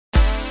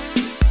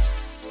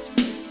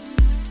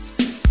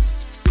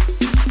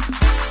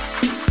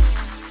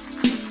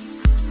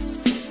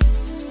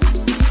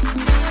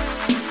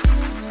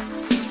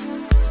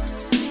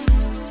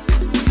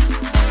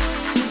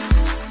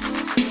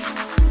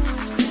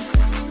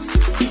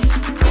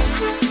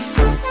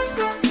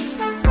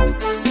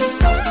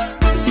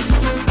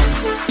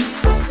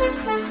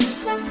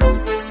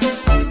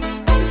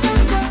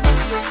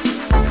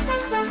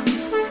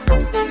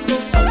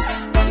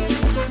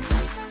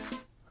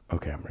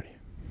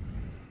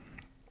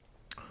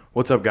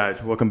What's up,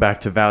 guys? Welcome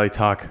back to Valley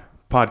Talk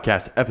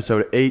Podcast,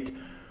 Episode 8.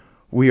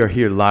 We are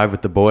here live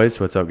with the boys.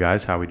 What's up,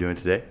 guys? How are we doing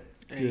today?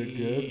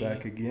 Good.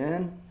 Back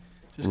again.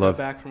 Just got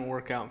back from a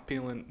workout and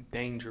feeling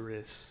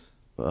dangerous.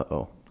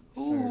 Uh-oh.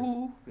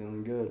 Ooh.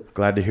 Feeling good.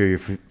 Glad to hear you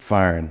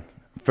firing.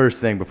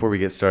 First thing, before we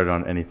get started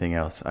on anything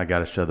else, I got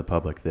to show the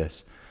public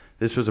this.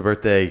 This was a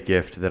birthday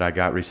gift that I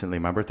got recently.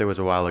 My birthday was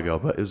a while ago,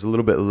 but it was a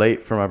little bit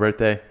late for my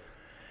birthday.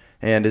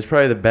 And it's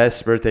probably the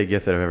best birthday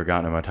gift that I've ever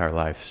gotten in my entire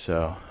life.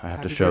 So I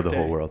have to show the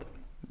whole world.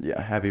 Yeah,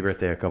 happy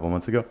birthday a couple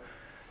months ago.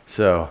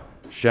 So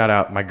shout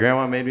out. My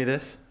grandma made me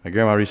this. My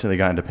grandma recently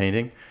got into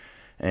painting.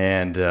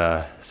 And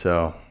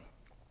so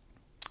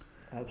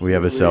Absolutely. we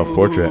have a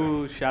self-portrait.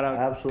 Ooh, shout out.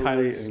 Absolutely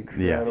Tyler's.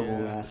 incredible Yeah.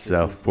 masterpiece.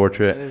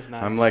 Self-portrait. That is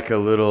nice. I'm like a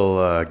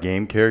little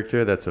game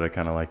character. That's what I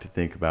kind of like to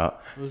think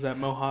about. What was that,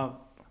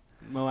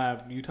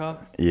 Moab, Utah?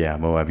 Yeah,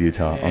 Moab,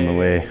 Utah, Hey.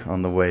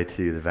 on the way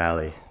to the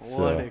valley.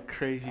 What a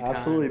crazy time.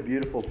 Absolutely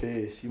beautiful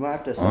piece. You might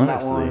have to send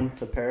that Honestly, one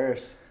to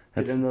Paris.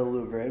 Get in the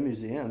Louvre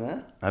Museum, eh?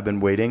 I've been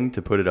waiting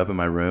to put it up in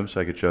my room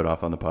so I could show it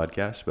off on the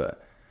podcast,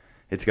 but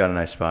it's got a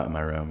nice spot in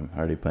my room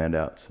already planned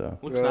out. So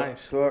Looks throw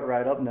nice. Throw it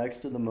right up next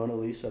to the Mona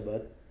Lisa,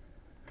 bud.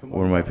 Come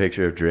or my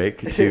picture of Drake,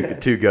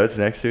 two goats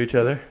next to each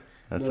other.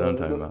 That's what I'm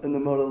talking about. And the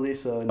Mona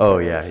Lisa. Oh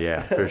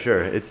yeah, for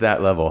sure. It's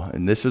that level.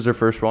 And this was her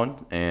first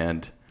one,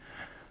 and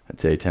I'd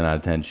say 10 out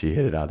of 10. She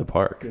hit it out of the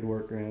park. Good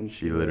work, Graham.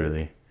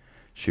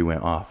 She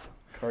went off.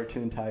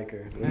 Cartoon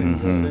Tiger.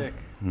 Mhm. Sick.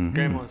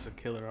 Grandma's a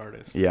killer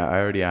artist. Yeah, I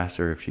already asked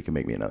her if she can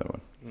make me another one.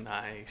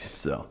 Nice.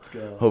 So Let's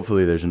go.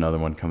 hopefully there's another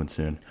one coming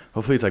soon.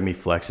 Hopefully it's like me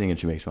flexing and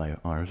she makes my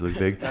arms look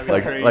big. That'd be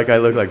like crazy. like I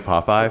look like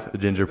Popeye, the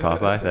ginger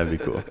Popeye. That'd be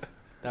cool.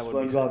 That would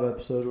be SpongeBob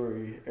episode where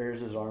he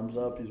airs his arms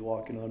up. He's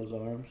walking on his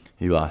arms.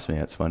 He lost me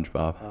at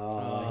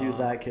SpongeBob. He was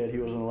that kid. He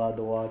wasn't allowed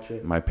to watch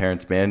it. My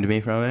parents banned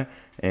me from it,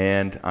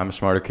 and I'm a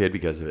smarter kid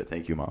because of it.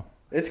 Thank you, Mom.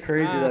 It's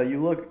crazy though.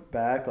 You look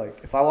back, like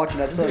if I watch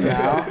an episode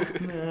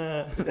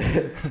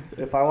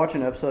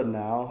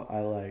now, I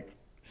like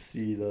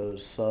see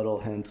those subtle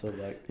hints of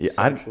like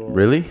sexual.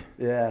 Really?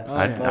 Yeah. Oh,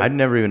 I'd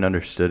never even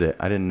understood it.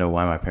 I didn't know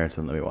why my parents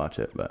wouldn't let me watch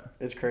it, but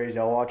It's crazy.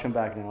 I'll watch them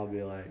back now. I'll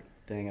be like,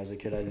 dang, as a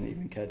kid, I didn't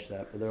even catch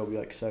that. But there will be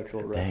like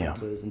sexual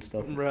references and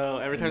stuff. Bro,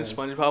 every time Yeah.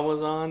 SpongeBob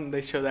was on,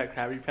 they showed that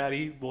Krabby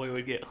Patty, boy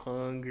would get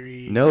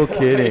hungry. no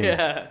kidding.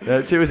 Yeah.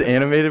 That shit was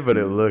animated, but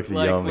it looked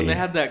Like yummy. when they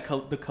had that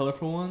the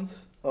colorful ones,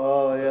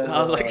 Oh yeah.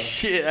 I was like,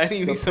 shit, I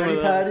need the me some of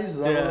pretty those. patties. Is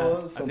that what Yeah,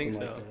 it was? I Something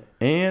think like so.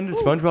 that. And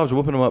SpongeBob's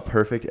whooping them up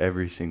perfect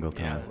every single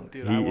Yeah, time.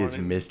 dude, I He is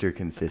wanted- Mr.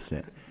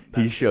 Consistent.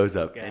 He That's shows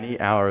up guy. any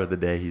hour of the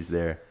day. He's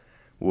there,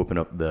 whooping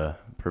up the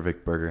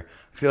perfect burger.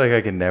 I feel like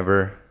I've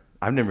never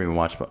even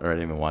watched, or I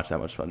didn't even watch that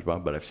much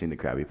SpongeBob, but I've seen the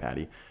Krabby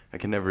Patty. I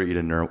can never eat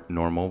a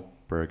normal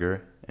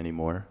burger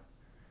anymore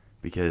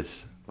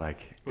because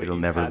like Wait, it'll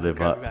you've never had the live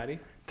Krabby up Patty?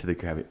 to the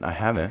Krabby. I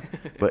haven't,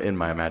 but in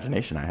my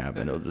imagination I have,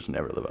 and it'll just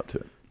never live up to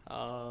it.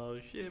 Oh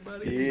shit,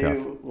 buddy. It's He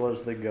tough.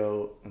 was the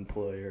GOAT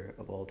employer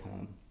of all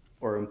time,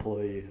 or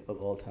employee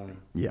of all time.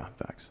 Yeah,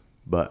 facts.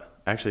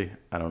 But actually,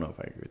 I don't know if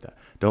I agree with that.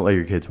 Don't let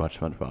your kids watch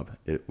SpongeBob.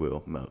 It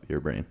will melt your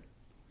brain.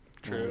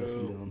 Don't listen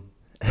to True. him.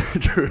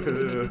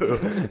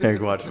 True.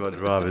 Hank watched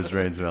SpongeBob, his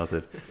brain's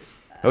melted.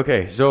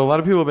 Okay, so a lot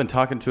of people have been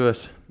talking to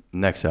us.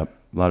 Next up,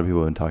 a lot of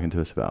people have been talking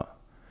to us about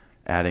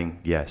adding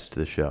guests to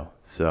the show.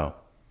 So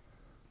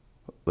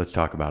let's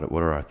talk about it.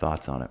 What are our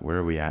thoughts on it? Where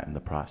are we at in the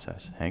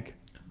process? Hank?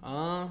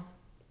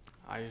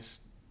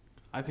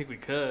 I think we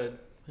could,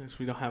 because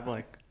we don't have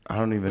like. I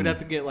don't even. We'd have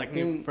to get like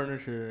new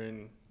furniture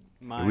and.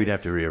 We'd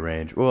have to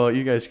rearrange. Well,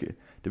 you guys,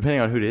 depending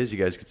on who it is, you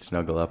guys could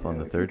snuggle up on Yeah,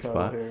 the we third can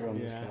cuddle spot. here on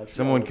this Yeah. couch.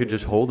 Someone could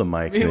just hold a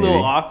mic. It'd be a maybe.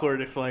 little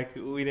awkward if like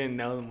we didn't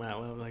know them that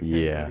well. Like,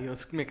 hey, Yeah. buddy,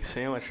 let's make a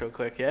sandwich real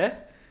quick, yeah?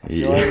 I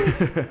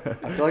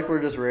feel like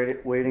we're just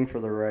waiting for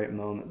the right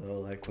moment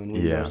though. Like when we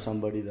know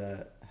somebody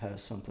that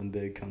has something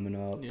big coming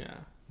up. Yeah.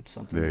 It's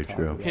something. Very to talk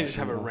true. about, We can't just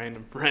have a you know?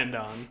 random friend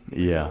on.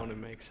 Yeah. That wouldn't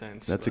make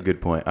sense. That's a but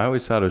good point. I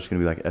always thought it was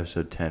going to be like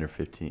episode 10 or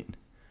 15.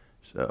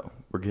 So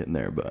we're getting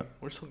there, but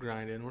We're still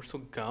grinding. We're still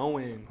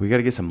going. we got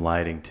to get some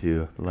lighting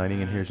too. The lighting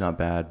in here is not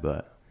bad,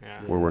 but Yeah.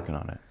 we're working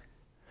on it.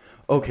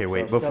 Okay, So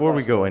wait, step before by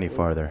we go step, any we're-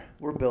 farther,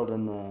 We're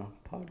building the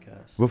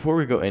podcast. before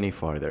we go any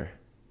farther,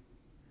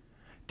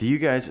 do you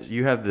guys,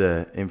 you have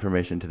the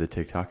information to the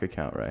TikTok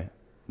account, right?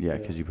 Yeah,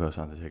 because you post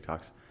on the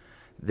TikToks.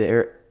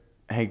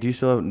 Hank, do you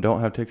still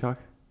don't have TikTok?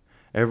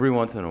 Every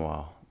once in a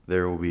while,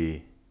 there will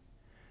be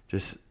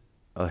just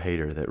a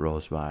hater that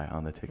rolls by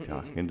on the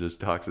TikTok and just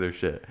talks their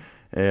shit.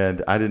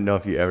 And I didn't know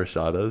if you ever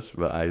saw those,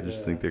 but I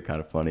just think they're kind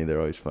of funny. They're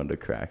always fun to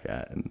crack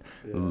at and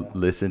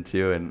listen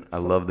to. And I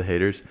love the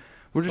haters.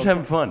 We're just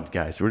having fun,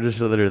 guys. We're just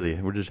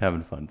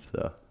having fun.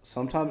 So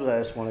Sometimes I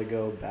just want to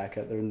go back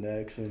at their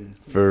necks and.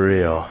 for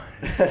real,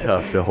 it's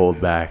tough to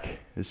hold back.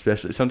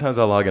 Especially sometimes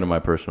I'll log into my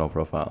personal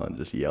profile and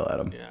just yell at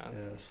them. Yeah. Yeah,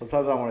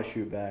 sometimes I want to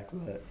shoot back,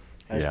 but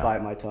I just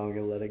bite my tongue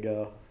and let it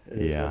go. It is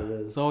what it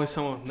is. There's always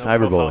someone with no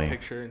Cyberbullying. profile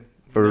picture. and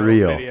For no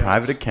real, videos.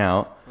 private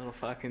account. Little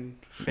fucking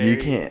You fairy.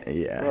 can't.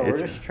 Yeah, Bro, we're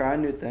it's just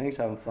trying new things,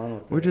 having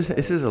fun with it.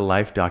 this is a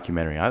life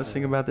documentary. I was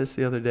thinking about this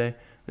the other day.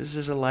 This is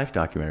just a life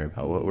documentary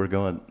about what we're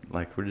going.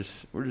 Like we're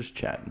just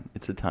chatting.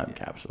 It's a time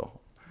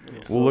capsule. Yeah.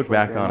 We'll look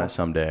back on it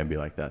someday and be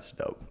like, "That's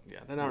dope." Yeah,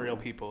 they're not real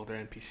people. They're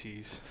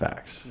NPCs.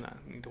 Facts. Not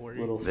need to worry.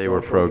 They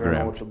were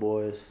programmed with the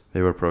boys.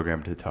 They were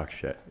programmed to talk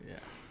shit. Yeah.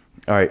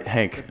 All right,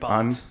 Hank.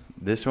 bots.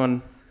 This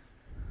one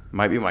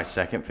might be my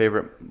second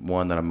favorite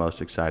one that I'm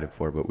most excited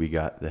for, but we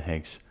got the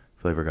Hank's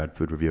Flavor Guide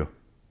food review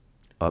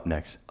up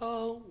next.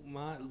 Oh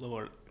my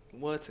lord,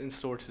 what's in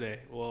store today?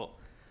 Well,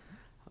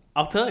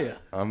 I'll tell you.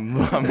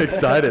 I'm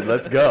excited.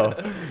 Let's go.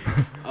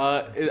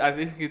 I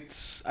think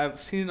I've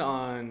seen it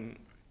on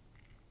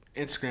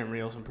Instagram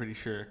Reels. I'm pretty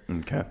sure.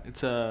 Okay.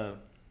 It's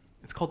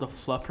called the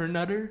Fluffer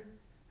Nutter.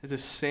 It's a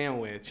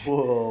sandwich.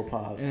 Whoa,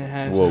 pause. And it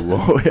has.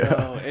 Whoa, yeah.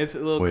 Oh, it's a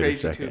little Wait a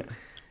crazy second. too.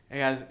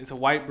 It's a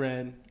white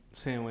bread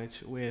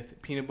sandwich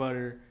with peanut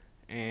butter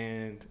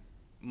and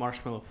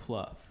marshmallow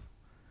fluff.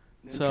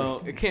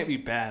 So it can't be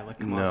bad. Like,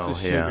 come on, it's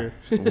just sugar.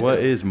 What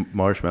is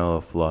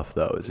marshmallow fluff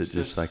though? Is it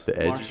just like the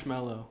edge?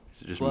 Marshmallow.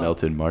 Is it just fluff.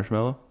 melted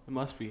marshmallow? It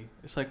must be.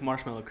 It's like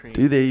marshmallow cream.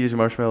 Do they use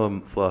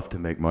marshmallow fluff to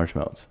make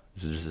marshmallows?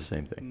 Is it just the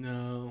same thing?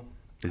 No.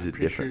 Is I'm it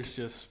pretty different?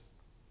 Sure it's just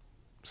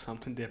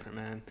something different,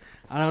 man.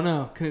 I don't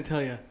know. Couldn't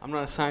tell you. I'm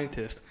not a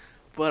scientist,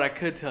 but I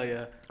could tell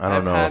you. I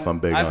don't know if I'm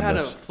big on this. I've had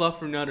a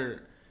Fluffer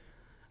Nutter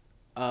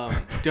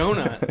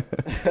donut.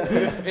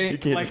 You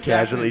can't just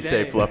casually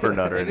say Fluffer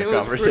Nutter in a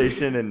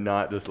conversation and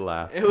not just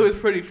laugh. It was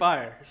pretty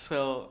fire.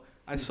 So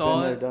I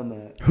saw it. Done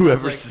that.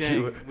 Whoever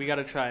we got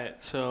to try it.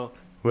 So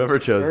whoever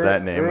chose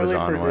that name was on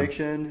one. Early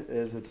prediction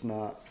is it's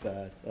not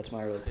bad. That's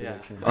my early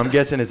prediction. I'm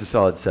guessing it's a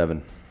solid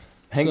 7.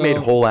 Hank made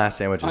whole ass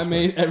sandwiches. I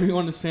made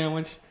everyone a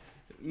sandwich.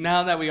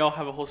 Now that we all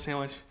have a whole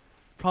sandwich,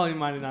 probably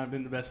might have not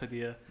been the best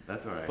idea.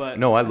 That's all right. But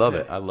no, I love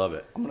it. I love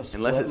it. I'm gonna split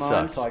Unless it mine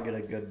sucks. so I get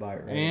a good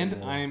bite. Right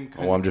and I'm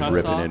I'm just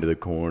ripping into the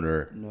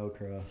corner. No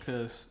crust.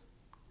 Because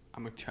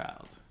I'm a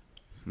child.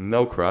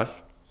 No crust.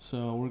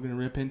 So we're gonna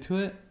rip into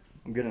it.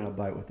 I'm getting a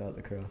bite without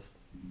the crust.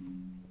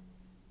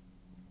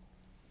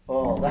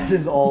 Oh, that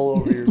is all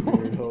over your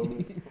beard,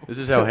 homie. This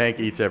is how Hank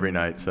eats every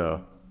night.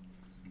 So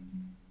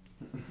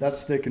That's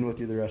sticking with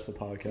you the rest of the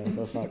podcast.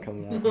 That's not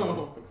coming out.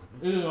 No.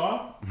 Is it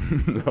off?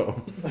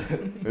 no,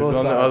 it's Both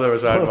on the sides. other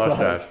side Both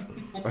mustache.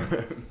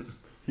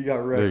 He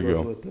got There you reckless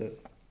go. with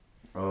it.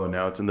 Oh,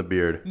 now it's in the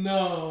beard.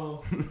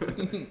 No.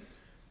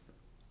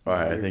 All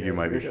right, I You're think you good.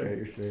 might be You're straight.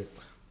 You're straight.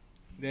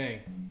 Dang.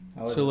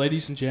 How is So, it?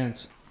 ladies and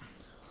gents,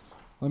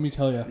 let me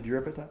tell you, Did you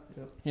rip it? Yep.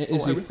 it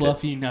is I a ripped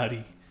fluffy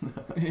nutty,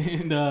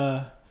 and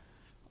I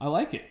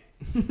like it.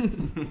 This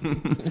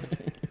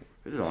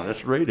is an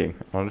honest rating.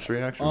 Honest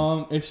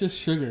reaction. It's just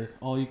sugar.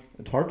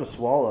 It's hard to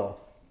swallow.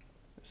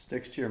 It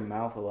sticks to your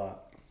mouth a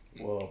lot.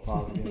 Whoa,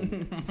 pop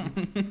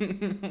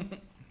again.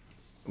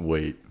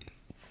 Wait.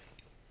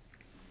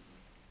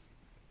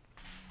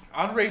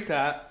 I'd rate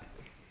that.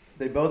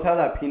 They both have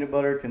that peanut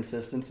butter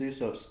consistency,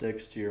 so it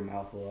sticks to your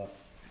mouth a lot.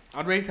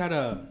 I'd rate that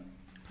a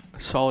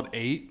solid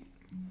 8.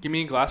 Give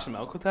me a glass of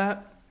milk with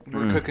that.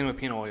 We're cooking with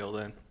peanut oil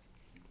then.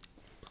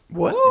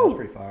 What? Yeah, it's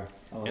pretty fire.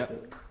 I like Yep.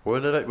 it. What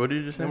did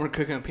you just say? Then we're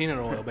cooking with peanut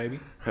oil, baby.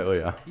 Hell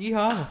yeah.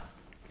 Yeehaw.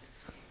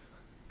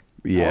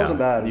 Yeah. wasn't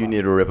bad. You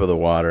need a rip of the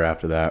water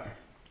after that.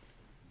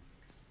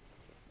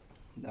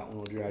 That one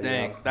will dry you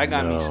Dang, out. that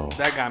No.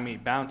 got me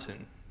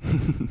bouncing.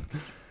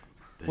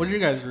 What are your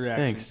guys'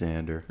 reaction? Thanks,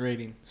 Xander.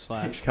 Rating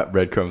He's / got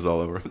breadcrumbs all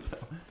over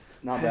himself.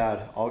 Not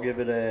bad. I'll give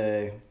it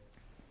a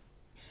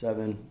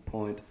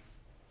 7.6.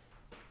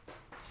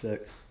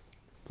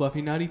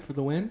 Fluffy Nutty for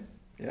the win?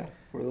 Yeah,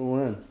 for the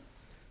win.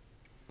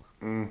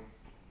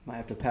 Might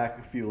have to pack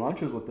a few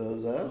lunches with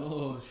those,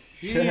 Oh,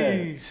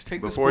 Shit. jeez.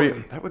 Take this Before you,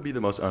 one. that would be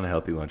the most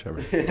unhealthy lunch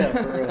ever. Yeah,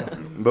 for real.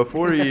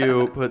 Before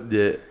you put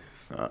the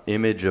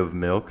image of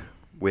milk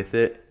with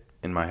it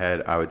in my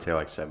head, I would say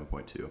like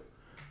 7.2.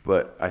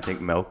 But I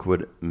think milk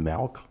would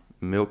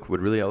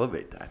really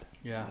elevate that.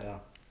 Yeah. Yeah.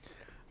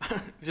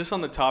 Just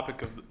on the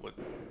topic of what.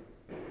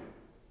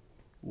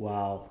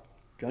 Wow.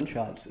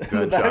 Gunshots. in the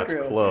Gunshots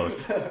background.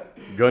 close.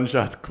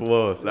 Gunshots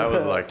close. That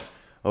was like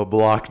a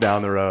block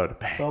down the road.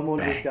 Bang, Someone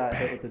bang, just got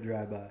bang. hit with a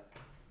drive-by.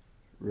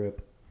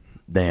 Rip.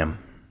 Damn.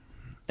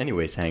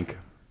 Anyways, Hank.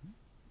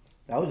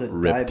 That was a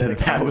Ripped.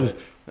 diabetic.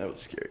 That was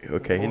scary.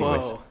 Okay,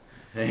 anyways. Whoa.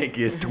 Hank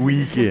is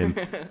tweaking.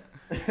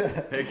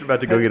 Hank's about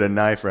to go get a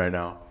knife right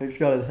now. He's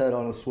got his head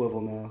on a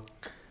swivel now.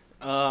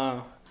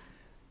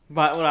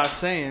 But what I was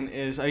saying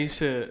is I used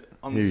to,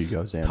 on Here the you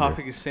go, Xander.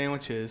 topic of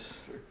sandwiches,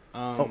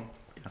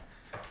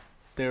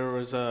 there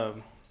was I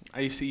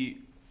used to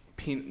eat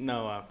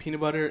peanut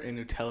butter and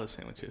Nutella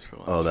sandwiches for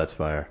lunch. Oh, that's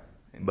fire.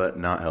 But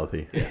not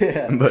healthy.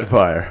 Yeah. But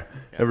fire.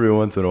 Yeah. Every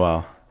once in a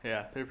while.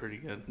 Yeah, they're pretty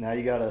good. Now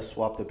you gotta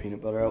swap the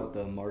peanut butter out with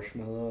the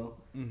marshmallow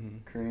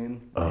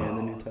cream and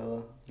the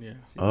Nutella. Yeah.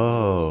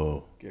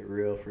 Oh. Get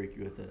real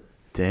freaky with it.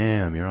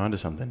 Damn, you're onto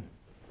something.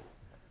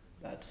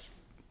 That's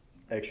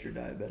extra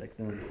diabetic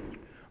then.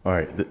 All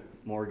right.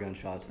 More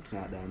gunshots. It's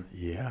not done.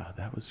 Yeah,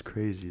 that was You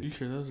crazy.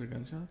 sure those are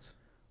gunshots?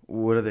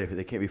 What are they?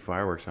 They can't be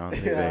fireworks, I don't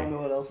think Yeah, I don't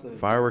know what else.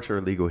 Fireworks are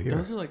illegal here.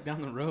 Those are like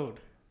down the road.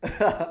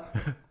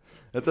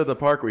 That's at the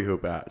park we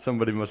hoop at.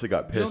 Somebody must have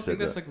got pissed. You don't think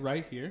that's like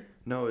right here?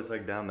 No, it's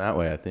like down that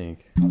way, I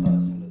think. I thought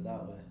it sounded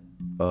that way.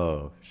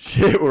 Oh,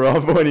 shit. We're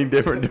all pointing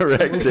different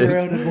directions. We're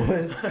surrounded,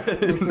 boys.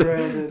 We're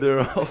surrounded. They're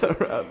all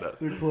around us.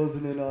 They're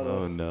closing in on us.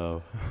 Oh,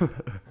 no.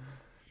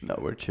 No,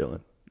 we're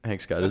chilling.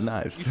 Hank's got his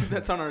knives. You think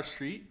that's on our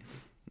street?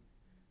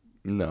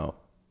 No.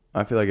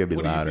 I feel like it'd be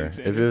What do you louder.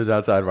 think, If it was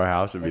outside of our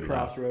house, it'd be loud.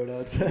 Crossroad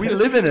outside. We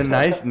live in a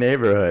nice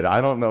neighborhood.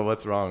 I don't know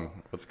what's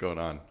wrong. What's going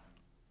on?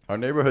 Our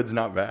neighborhood's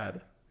not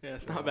bad. Yeah,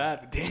 it's not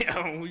bad.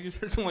 Damn, we just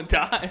heard someone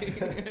die.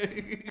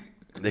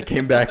 They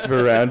came back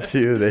for round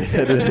 2. They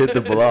had to hit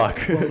the block.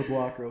 The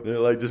block real quick. They're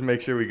like, just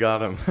make sure we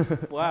got him.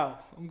 Wow,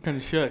 I'm kind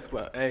of shook,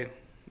 but hey,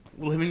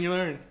 live and you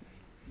learn.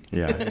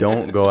 Yeah,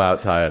 don't go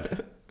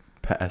outside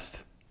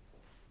past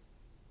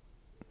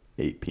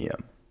 8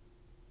 p.m.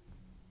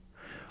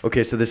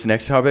 Okay, so this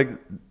next topic,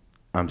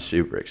 I'm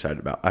super excited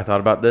about. I thought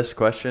about this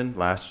question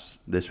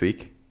this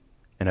week,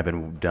 and I've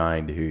been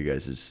dying to hear you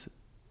guys'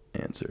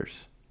 answers.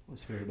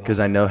 Let's hear about it. Because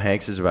I know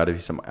Hank's is about to be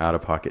some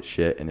out-of-pocket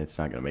shit, and it's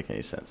not going to make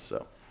any sense.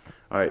 So,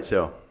 all right,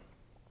 so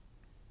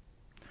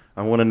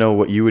I want to know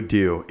what you would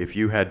do if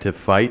you had to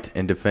fight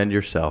and defend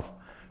yourself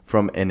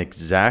from an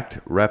exact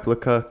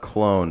replica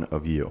clone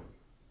of you.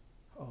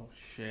 Oh,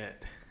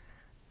 shit.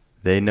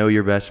 They know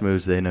your best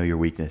moves. They know your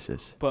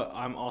weaknesses. But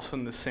I'm also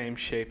in the same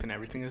shape and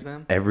everything as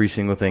them? Every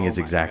single thing is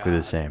my exactly God.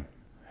 the same.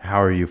 How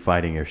are you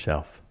fighting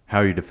yourself? How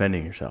are you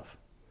defending yourself?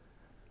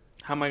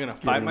 How am I going to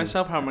fight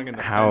myself? How am I going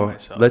to defend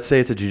myself? Let's say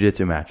it's a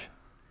jiu-jitsu match.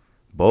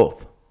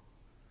 Both.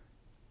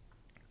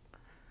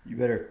 You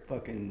better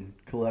fucking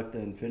collect the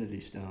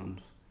Infinity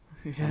Stones.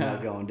 I'm Yeah.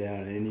 not going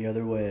down any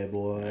other way,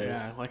 boys.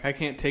 Yeah, like I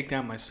can't take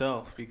down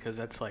myself because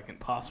that's like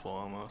impossible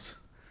almost.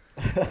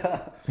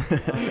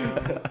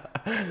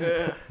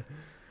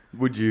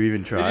 Would you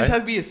even It try? just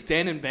has to be a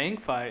stand and bang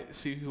fight.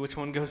 See which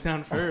one goes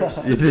down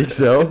first. You think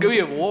so? It could be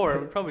a war.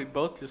 We'd probably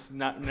both just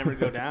never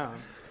go down.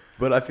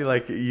 But I feel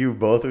like you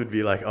both would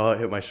be like, oh, it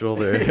hit my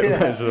shoulder, it hit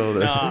my shoulder.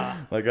 Nah.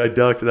 Like I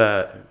ducked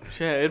that.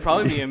 Shit, it'd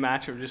probably be a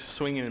match of just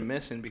swinging and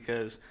missing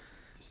because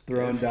Just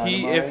throwing if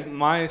dynamite.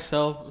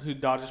 myself who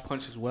dodges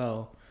punches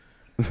well,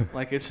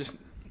 like it's just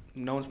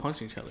no one's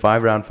punching each other.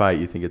 5-round fight.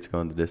 You think it's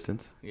going the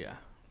distance? Yeah,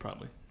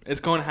 probably. It's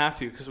going to have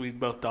to because we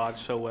both dodge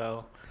so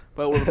well.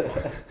 But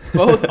we're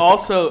both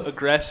also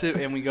aggressive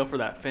and we go for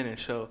that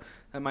finish. So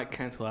that might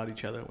cancel out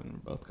each other when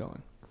we're both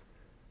going.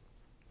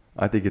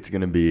 I think it's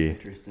gonna be.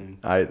 Interesting.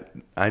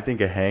 I think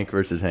a Hank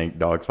versus Hank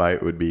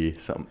dogfight would be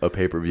a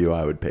pay-per-view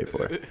I would pay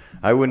for.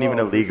 I wouldn't even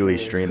Oh, for illegally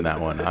sure. stream that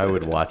one. I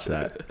would watch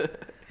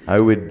that. I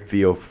would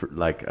feel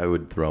like I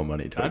would throw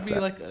money towards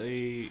That'd that.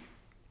 be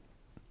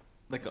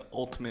like an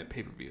ultimate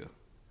pay-per-view.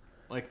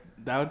 Like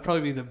that would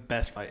probably be the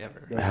best fight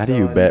ever. That's, How do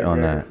you bet on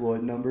McGregor that?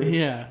 Floyd numbers.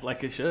 Yeah,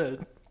 like it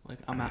should. Like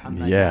I'm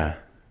that Yeah, guy.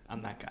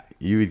 I'm that guy.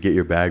 you would get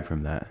your bag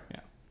from that.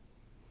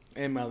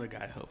 And my other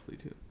guy hopefully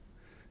too.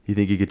 You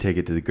think you could take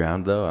it to the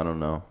ground though? I don't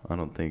know. I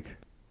don't think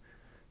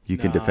you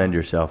can Nah. defend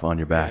yourself on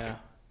your back. Yeah.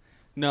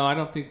 No, I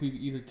don't think we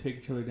either take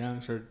each other down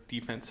because our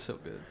defense is so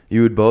good.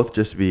 You would both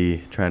just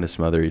be trying to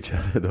smother each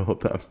other the whole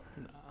time.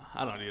 Nah,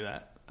 I don't do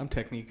that. I'm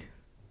technique.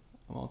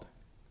 I'm all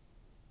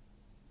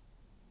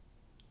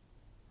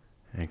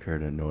Hank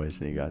heard a noise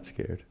and he got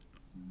scared.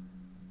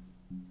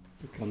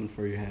 They're coming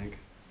for you, Hank.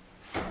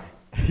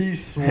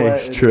 He's sweating.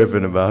 Hank's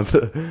tripping about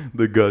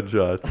the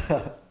gunshots.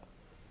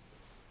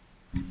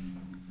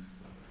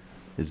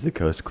 Is the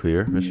coast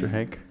clear, Mr.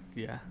 Hank?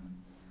 Yeah.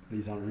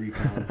 He's on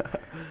recon.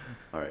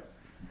 All right.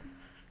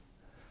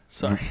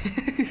 Sorry.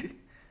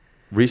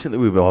 Recently,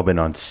 we've all been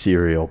on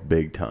cereal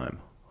big time,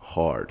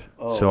 hard.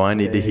 Oh, so I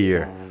need to big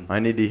hear. time. I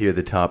need to hear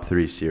the top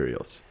 3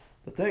 cereals.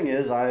 The thing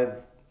is,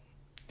 I've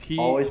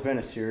always been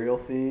a cereal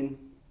fiend.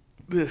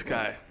 This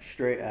guy.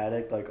 Straight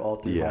addict, like all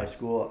through Yeah. high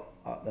school.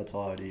 That's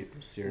all I'd eat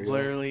was cereal.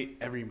 Literally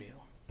every meal.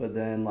 But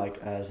then, like,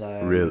 as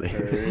I Really?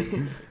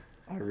 matured,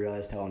 I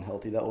realized how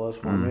unhealthy that was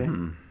for me.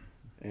 Mhm.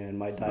 And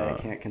my diet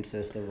can't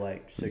consist of,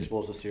 like, 6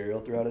 bowls of cereal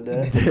throughout a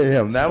day.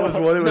 Damn, that was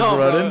what it was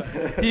running.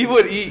 Bro, he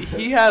would eat.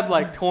 He had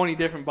like 20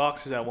 different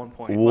boxes at one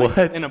point. What?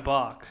 Like, in a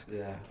box.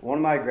 Yeah. One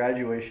of my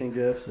graduation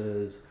gifts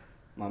is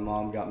my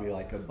mom got me,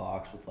 like, a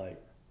box with,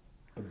 like,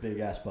 a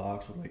big-ass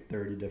box with, like,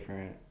 30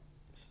 different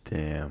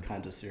Damn,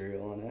 kinds of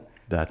cereal in it.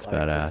 that's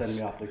like, to send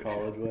me badass. off to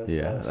college with.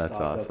 Yeah, so I was that's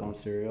stocked awesome. up on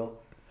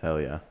cereal. Hell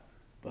yeah,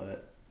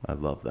 But, I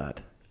love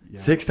that. yeah.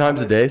 6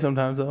 times a day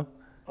sometimes though.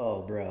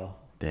 Oh, bro.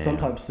 Damn.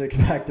 Sometimes 6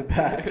 back to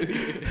back.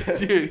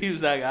 Dude, he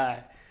was that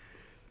guy.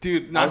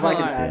 Dude, I not was like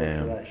gonna an lie. addict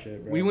Damn. for that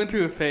shit, bro. We went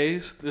through a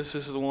phase. This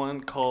is the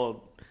one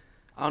called,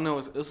 I don't know,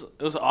 it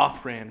was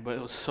off-brand, but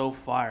it was so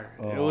fire.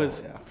 It Oh,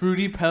 was yeah.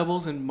 Fruity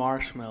Pebbles and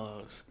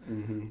marshmallows.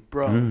 Mm-hmm.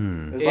 Bro.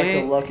 Mm. It's like the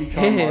It Lucky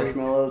Charm hit.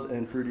 marshmallows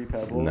and Fruity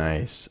Pebbles.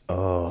 Nice.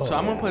 Oh, So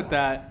I'm going yeah. to put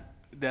that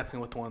definitely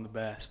with one of the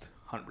best,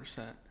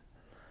 100%.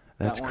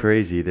 that's that one.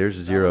 crazy. There's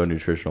zero one's-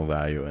 nutritional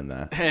value in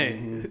that. Hey,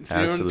 Mhm. zero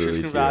Absolutely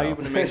nutrition zero. value,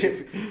 but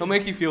it'll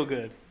make you feel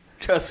good.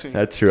 Trust me.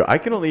 That's true. I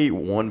can only eat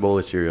 1 bowl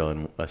of cereal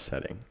in a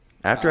setting.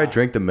 After I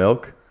drink the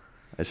milk,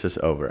 it's just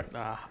over.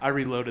 I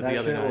reloaded That the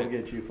other shit will night.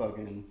 get you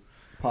fucking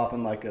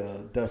popping like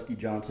a Dusty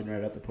Johnson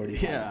right at the party.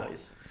 Yeah.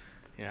 Place.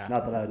 Yeah.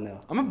 Not that I know.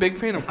 I'm a big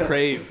fan of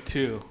Crave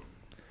too.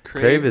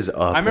 Crave is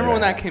up. I remember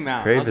when that came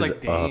out. Crave I was like,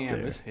 is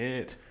damn, this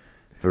hits.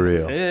 For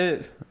real.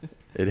 This hits.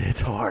 It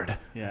hits hard.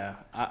 Yeah.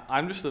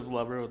 I'm just a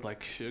lover with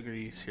like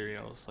sugary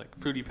cereals, like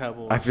Fruity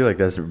Pebbles. I feel like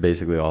that's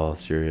basically all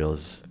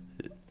cereals.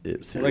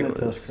 Cinnamon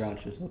Toast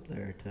Crunch is up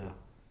there too.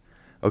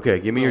 Okay,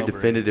 give me your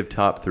definitive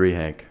top 3,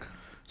 Hank.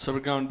 So we're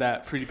going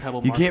that Fruity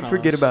Pebble. You can't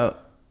forget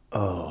about.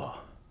 Oh.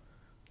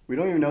 We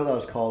don't even know what that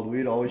was called.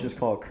 We'd always just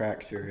call it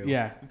crack cereal.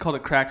 Yeah, we called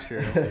it crack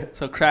cereal.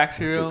 So crack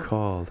cereal. What's it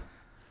called?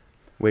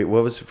 Wait,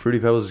 what was Fruity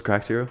Pebbles'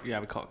 crack cereal? Yeah,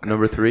 we call it crack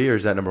number cereal. 3 or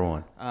is that number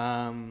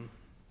 1?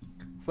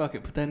 Fuck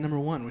it, put that number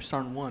 1. We're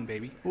starting 1,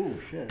 baby. Oh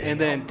shit. And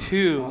then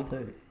 2, I'll take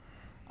it.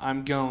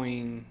 I'm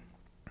going.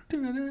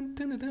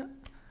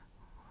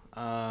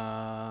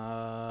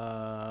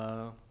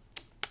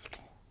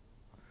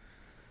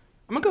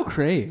 I'm gonna go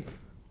Crave.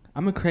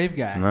 I'm a Crave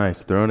guy.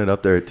 Nice, throwing it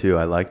up there too.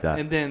 I like that.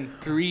 And then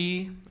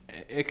 3,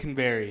 it can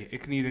vary.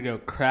 It can either go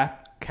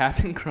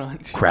Captain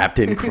Crunch.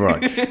 Captain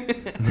Crunch.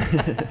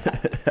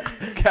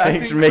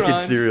 Thanks for making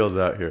cereals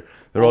out here.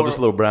 They're all just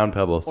little brown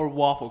pebbles. Or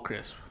Waffle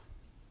Crisp.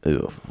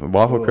 Ew.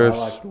 Waffle Crisp. I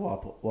like the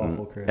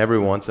waffle crisp. Every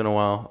once in a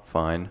while,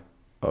 fine.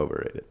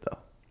 Overrated though.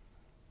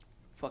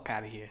 Fuck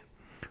out of here.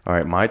 All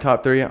right, my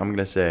top 3. I'm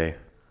gonna say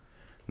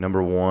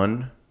number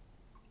 1,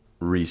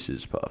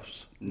 Reese's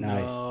Puffs.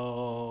 Nice.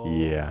 No.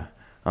 Yeah,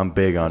 I'm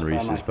big on That's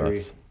Reese's probably my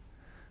Puffs. 3.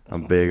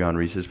 I'm big on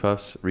Reese's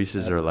Puffs.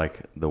 Reese's are like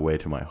the way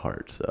to my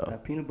heart. So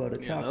That peanut butter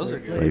Yeah, chocolate those are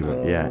good.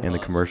 flavor. yeah, in the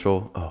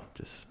commercial,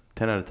 just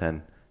 10 out of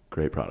 10.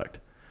 Great product.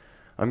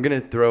 I'm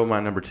gonna throw my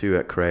number 2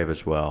 at Crave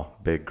as well.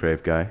 Big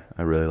Crave guy.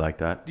 I really like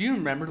that. Do you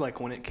remember like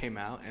when it came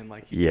out and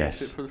like you Yes.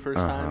 tasted it for the first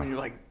time Uh-huh. and you're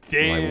like, I'm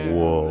damn, like,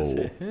 whoa. this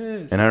shit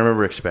hits. And I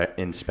remember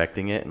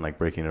inspecting it and like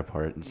breaking it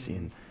apart and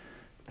seeing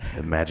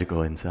the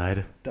magical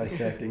inside.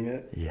 Dissecting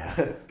it.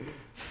 Yeah.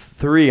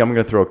 3, I'm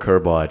going to throw a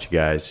curveball at you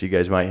guys. You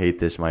guys might hate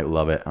this, might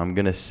love it. I'm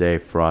going to say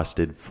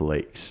Frosted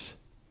Flakes.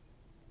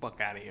 Fuck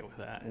out of here with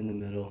that. In the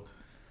middle.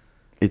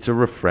 It's a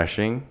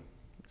refreshing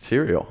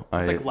cereal.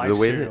 It's like Life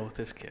cereal with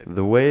this kid.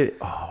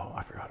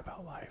 I forgot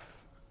about Life.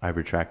 I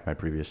retract my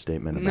previous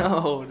statement.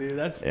 No, dude,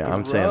 that's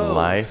I'm saying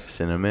Life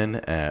Cinnamon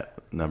at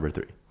number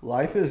 3.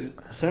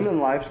 Cinnamon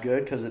Life's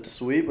good because it's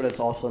sweet, but it's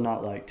also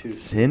not like too.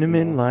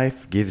 Cinnamon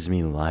Life gives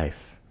me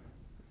life.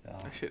 Yeah.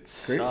 That shit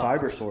sucks. Great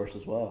fiber source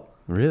as well.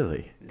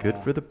 Really? Yeah. Good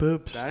for the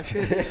poops. That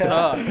shit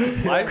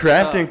sucks. Life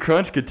Kraft and sucks.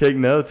 Crunch could take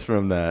notes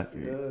from that.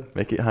 Yeah.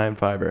 Make it high in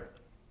fiber.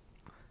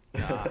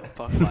 Nah,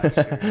 fuck Life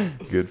cereal.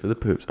 Good for the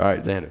poops. All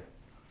right, Xander.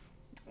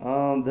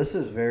 This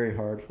is very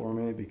hard for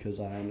me because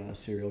I am a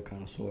cereal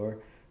connoisseur,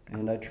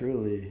 and I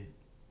truly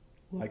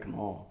like them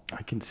all.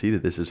 I can see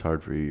that this is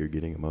hard for you. You're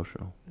getting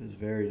emotional. It is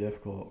very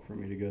difficult for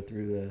me to go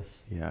through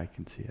this Yeah, I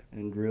can see it.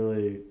 and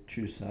really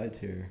choose sides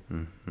here.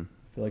 Mm-hmm.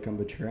 I feel like I'm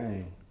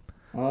betraying.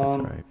 That's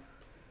all right.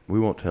 We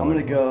won't tell I'm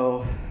going to anyone.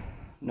 go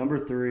number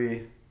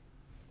 3,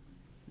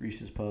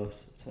 Reese's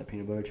Puffs. It's that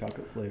peanut butter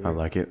chocolate flavor. I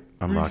like it.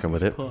 I'm rocking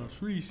with it.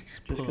 Reese's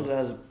Just because Puffs. it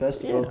has the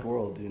best of both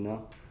worlds, you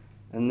know?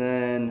 And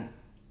then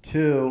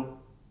 2,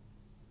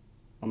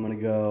 I'm going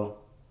to go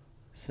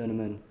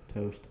Cinnamon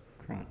Toast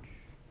Crunch.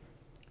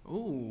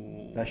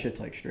 Ooh. That shit's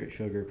like straight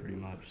sugar pretty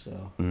much,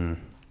 so. Mm. And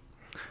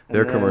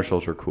Their then-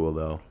 commercials are cool,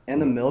 though.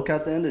 And the milk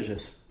at the end is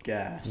just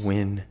gas.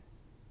 When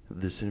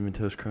the Cinnamon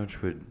Toast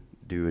Crunch would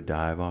do a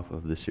dive off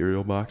of the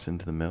cereal box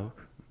into the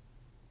milk,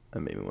 that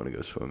made me want to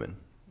go swimming.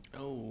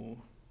 Oh.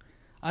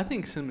 I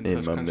think Cinnamon In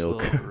Toast my Crunch is a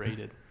milk. little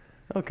overrated.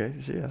 Okay,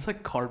 so yeah. It's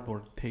like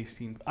cardboard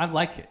tasting. I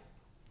like it.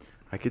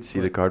 I could see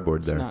But the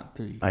cardboard It's there. not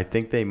 3. I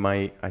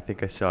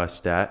think I saw a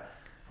stat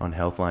on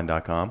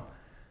healthline.com.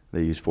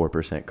 They use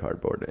 4%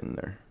 cardboard in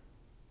there.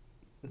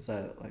 Is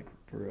that like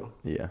for real?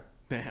 Yeah.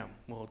 Damn.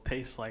 Well, it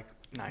tastes like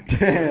 90.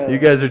 Damn. You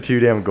guys are too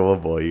damn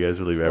gullible. You guys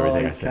believe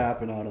everything I He's say.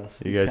 capping on us.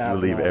 You He's guys capping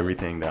believe on us.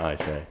 everything that I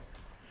say.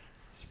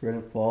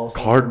 Spreading false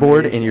Cardboard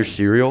in information. your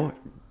cereal?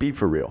 Be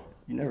for real.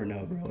 You never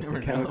know, bro. With Never the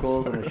know.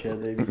 chemicals and the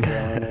shit they be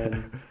throwing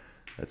in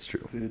That's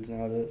true. foods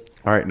nowadays.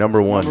 All right,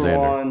 number 1, Number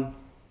Xander. 1,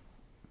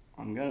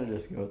 I'm going to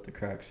just go with the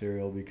crack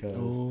cereal because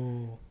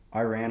Oh.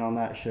 I ran on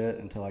that shit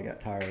until I got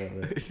tired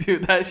of it.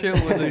 Dude, that shit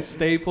was a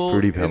staple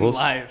Fruity in Pebbles?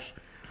 life.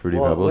 Fruity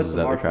Well, Pebbles, with is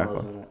the that the crack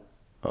marshmallows one? in it.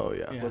 Oh,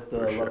 yeah. Yeah, With the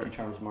for sure. Lucky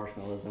Charms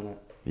marshmallows in it.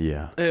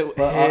 Yeah. It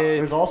But hit-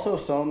 there's also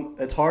some,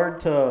 it's hard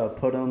to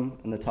put them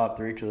in the top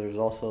 3 because there's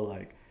also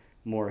like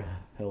more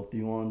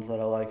healthy ones that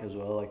I like as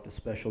well, like the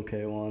Special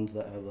K ones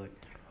that have like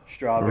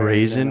strawberries. in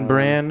Raisin them.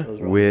 Bran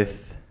Those are all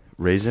with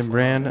Raisin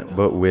Bran,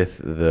 but with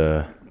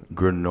the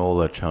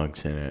granola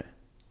chunks in it.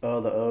 good.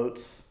 Oh, the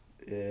oats.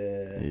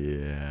 Yeah.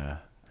 Yeah.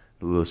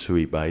 The little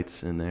sweet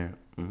bites in there.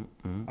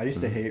 I used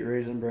to hate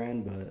Raisin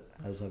Bran, but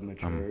as I've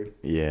matured,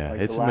 Yeah,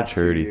 like it's the a last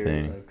 2 maturity years,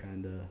 thing. I've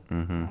kind of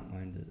Mhm. not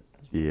minded it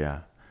as well. Yeah.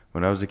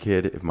 When I was a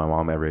kid, if my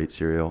mom ever ate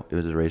cereal, it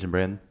was a Raisin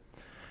Bran.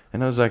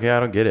 And I was like, yeah, I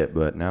don't get it.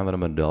 But now that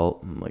I'm an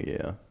adult, I'm like,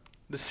 yeah.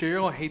 the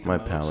cereal I hate the My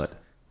most. palate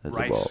has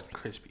Rice evolved.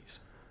 Krispies.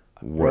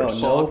 Bro,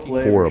 Worse. no Fucking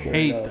flavor. Horrible.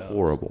 hate straight up. those.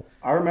 Horrible.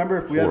 I remember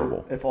if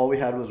Horrible. if all we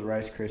had was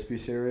Rice Krispie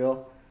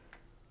cereal,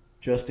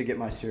 just to get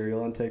my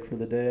cereal intake for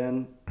the day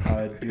in.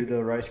 I'd do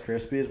the Rice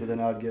Krispies, but then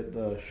I'd get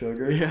the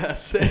sugar. Yeah,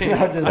 same.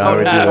 I would do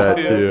that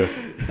too.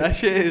 That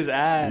shit is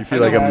ass. You feel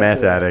like a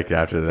meth addict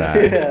after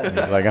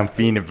that. Like I'm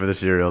fiending for the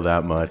cereal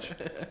that much.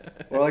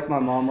 Or like my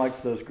mom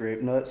liked those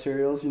grape nut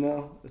cereals,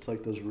 It's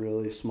like those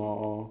really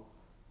small.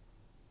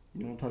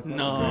 You know what I'm talking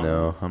about?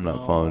 No, I'm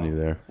not following you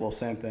there. Well,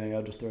 same thing.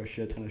 I'd just throw a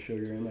shit ton of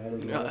sugar in that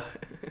as well.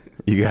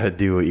 You got to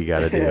do what you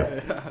got to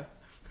do.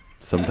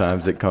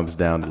 Sometimes it comes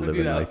down to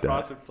living like that.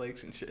 Frosted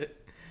Flakes and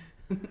shit.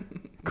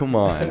 Come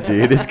on,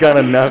 dude. It's got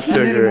enough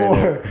sugar in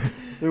it.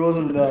 There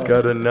wasn't enough. It's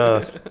got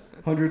enough.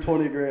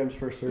 120 grams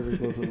per serving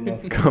wasn't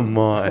enough. Come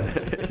on.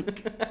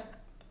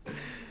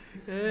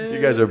 You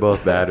guys are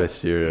both bad with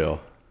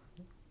cereal.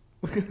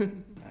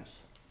 Nice.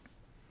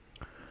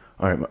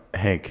 All right,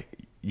 Hank,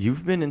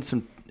 you've been in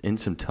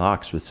some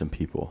talks with some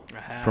people I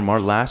have. from our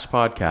last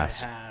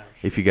podcast. I have.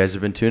 If you guys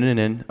have been tuning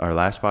in, our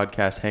last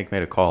podcast, Hank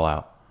made a call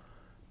out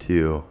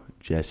to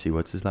Jesse.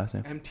 What's his last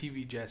name?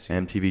 MTV Jesse.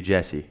 MTV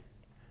Jesse,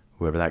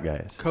 whoever that guy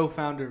is.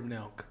 Co-founder of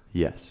Nelk.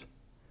 Yes.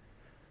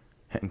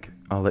 Hank,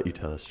 I'll let you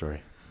tell the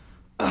story.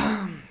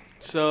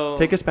 So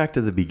take us back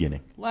to the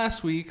beginning.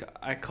 Last week,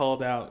 I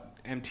called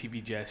out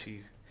MTV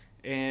Jesse,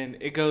 and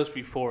it goes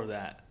before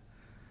that.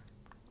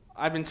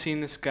 I've been seeing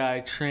this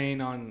guy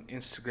train on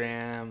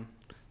Instagram,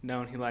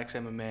 knowing he likes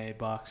MMA,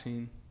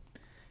 boxing,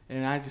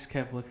 and I just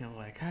kept looking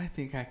like, I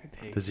think I could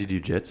take Does he do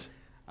jits?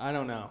 I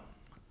don't know.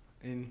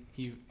 And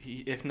he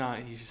if not,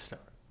 he should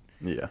start.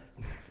 Yeah,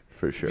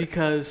 for sure.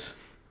 Because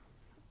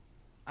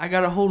I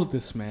got a hold of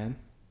this man.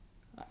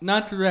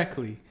 Not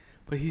directly,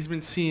 but he's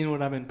been seeing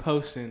what I've been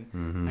posting.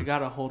 Mm-hmm. I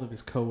got a hold of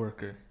his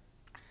coworker,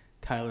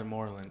 Tyler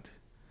Moreland.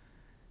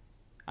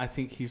 I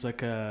think he's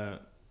like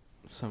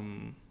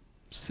some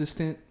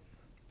assistant.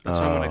 That's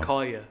what I'm going to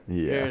call you. Yeah.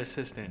 You're an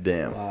assistant.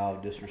 Damn. Wow,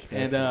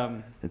 disrespect.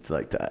 And it's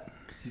like that.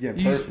 He's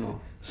getting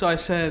personal. So I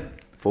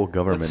said, full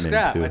government let's name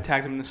scrap. too. I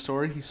tagged him in the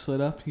story. He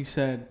slid up. He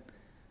said,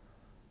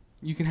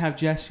 you can have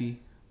Jesse,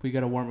 but you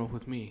got to warm up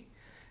with me.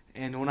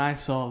 And when I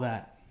saw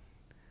that,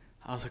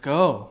 I was like,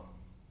 oh,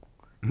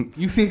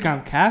 you think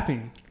I'm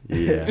capping?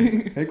 Yeah.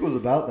 Hank was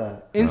about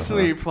that.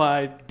 Instantly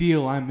replied,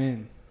 deal, I'm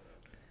in.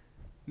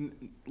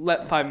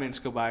 Let 5 minutes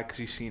go by because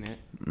he's seen it.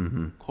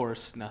 Mm-hmm. Of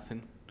course,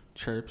 nothing.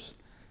 Chirps.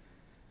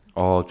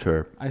 All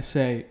chirp. I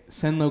say,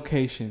 send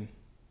location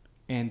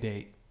and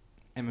date.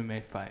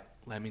 MMA fight.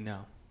 Let me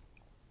know.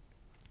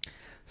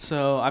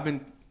 So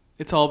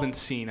it's all been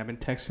seen. I've been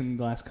texting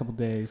the last couple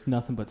days.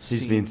 Nothing but seen.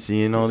 He's been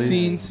seeing all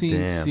these?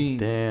 Seen.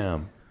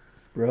 Damn.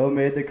 Bro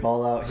made the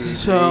call out.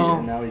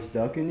 And now he's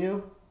ducking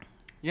you?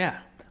 Yeah.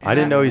 I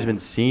didn't know he's been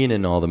seeing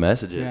in all the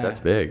messages. Yeah. That's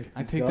big.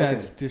 I take that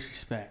as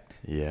disrespect.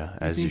 Yeah,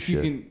 as you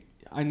should.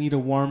 I need a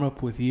warm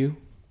up with you?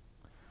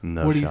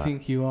 No what shot. do you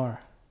think you are?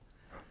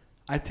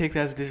 I take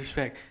that as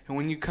disrespect. And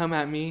when you come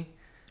at me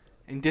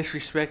and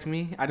disrespect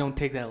me, I don't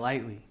take that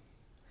lightly.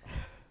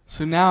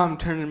 So now I'm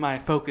turning my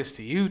focus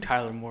to you,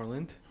 Tyler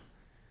Moreland.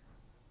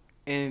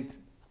 And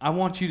I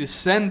want you to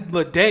send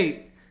the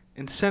date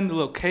and send the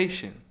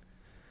location.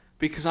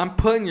 Because I'm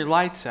putting your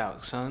lights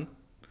out, son.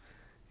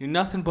 You're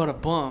nothing but a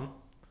bum.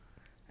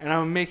 And I'm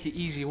going to make it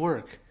easy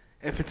work.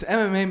 If it's an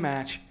MMA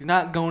match, you're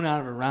not going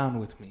out of a round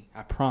with me.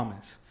 I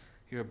promise.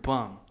 You're a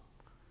bum.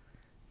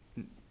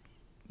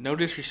 No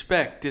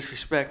disrespect,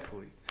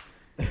 disrespectfully.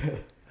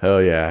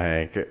 Hell yeah,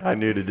 Hank. I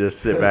knew to just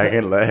sit back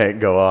and let Hank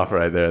go off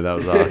right there. That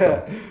was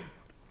awesome.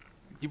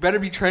 You better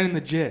be training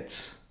the jits.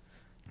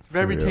 You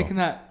better be taking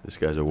that this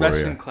guy's a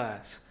wrestling warrior.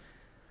 class.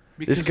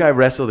 This guy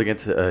wrestled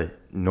against a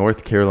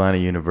North Carolina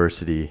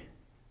University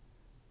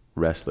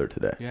wrestler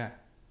today. Yeah.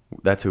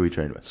 That's who he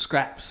trained with.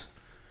 Scraps.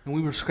 And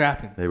we were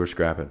scrapping. They were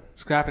scrapping.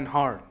 Scrapping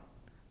hard.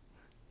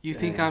 You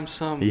think I'm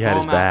some He had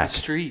his bum off back. the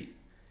street.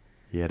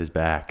 He had his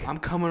back. I'm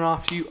coming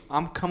off you.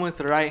 I'm coming with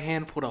the right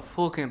hand for the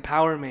fucking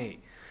power,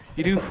 mate.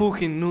 You do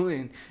fucking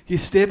nothing. You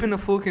step in the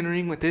fucking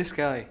ring with this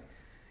guy.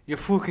 You're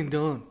fucking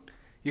done.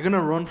 You're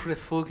gonna run for the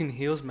fucking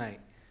heels, mate.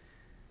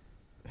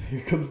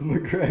 Here comes the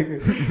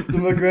McGregor. The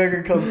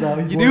McGregor comes out.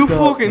 He's You do worked up.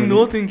 fucking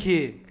nothing,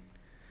 kid.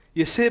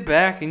 You sit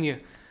back and you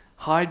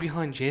hide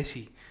behind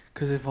Jesse.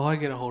 Because if I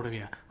get a hold of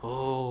you,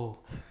 oh,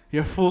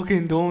 you're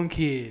fucking done,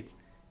 kid.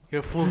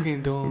 You're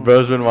fucking done.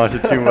 Bro's been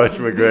watching too much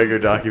McGregor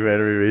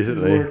documentary He's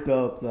recently. worked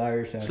up the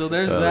Irish accent. So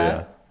there's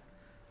that.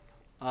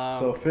 Yeah.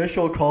 So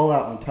official call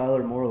out on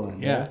Tyler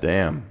Moreland. Yeah.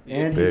 Damn.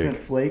 And Big. he's been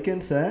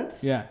flaking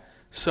since? Yeah.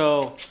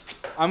 So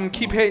I'm going to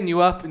keep hitting you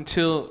up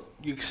until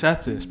you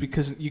accept this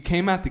because you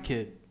came at the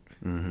kid.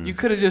 Mm-hmm. You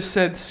could have just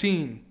said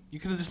scene. You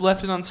could have just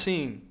left it on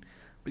scene.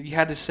 But you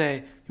had to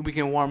say, we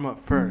can warm up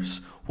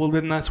first. Well,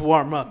 then let's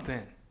warm up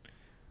then.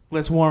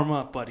 Let's warm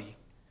up, buddy.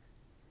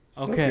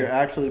 So Okay. if you're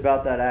actually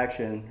about that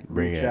action,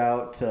 Bring reach it.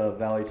 out to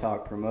Valley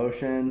Talk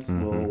Promotions.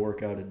 Mm-hmm. We'll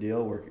work out a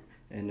deal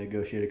and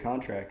negotiate a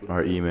contract with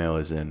Our you. email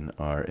is in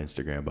our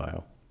Instagram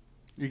bio.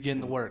 You're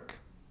getting the work.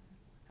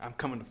 I'm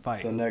coming to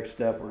fight. So next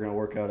step, we're going to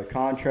work out a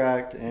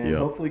contract and Yep.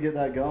 hopefully get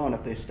that going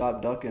if they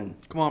stop ducking.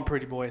 Come on,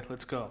 pretty boy.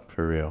 Let's go.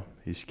 For real.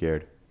 He's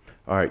scared.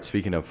 All right,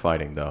 speaking of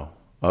fighting, though,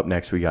 up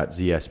next we got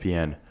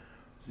ZSPN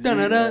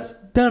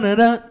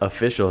Dun-dun-dun.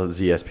 Official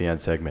ZSPN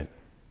segment.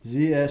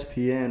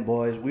 ZSPN,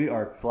 boys, we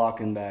are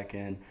clocking back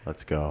in.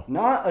 Let's go.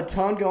 Not a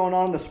ton going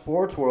on in the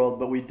sports world,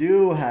 but we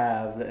do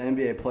have the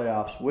NBA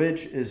playoffs,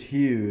 which is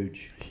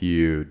huge.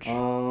 Huge.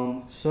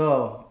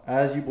 So,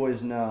 as you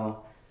boys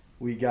know,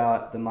 we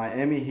got the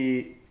Miami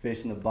Heat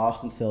facing the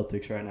Boston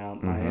Celtics right now.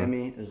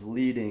 Miami is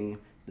leading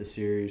the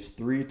series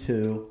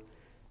 3-2.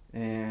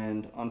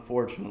 And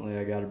unfortunately,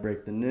 I got to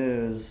break the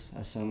news,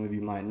 as some of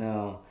you might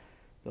know.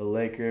 The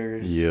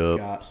Lakers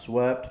got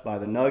swept by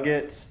the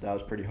Nuggets. That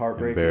was pretty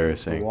heartbreaking.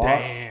 Embarrassing. To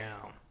watch. Damn.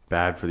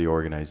 Bad for the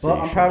organization.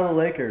 But I'm proud of the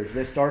Lakers.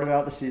 They started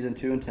out the season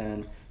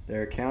 2-10.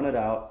 They're counted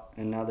out,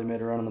 and now they made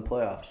a run in the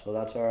playoffs. So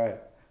that's all right.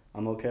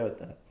 I'm okay with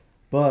that.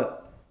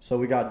 But so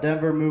we got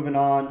Denver moving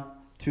on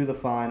to the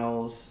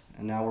finals,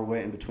 and now we're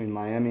waiting between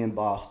Miami and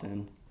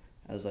Boston.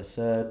 As I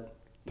said,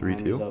 3-2.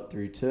 Miami's up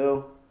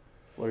 3-2.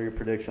 What are your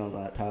predictions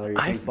on that, Tyler? You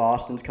think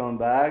Boston's coming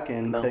back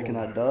and taking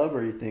that dub,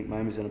 or you think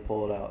Miami's going to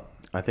pull it out?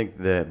 I think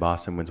that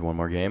Boston wins one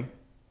more game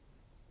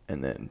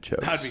and then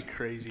chokes. That'd be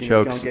crazy.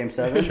 Chokes. Game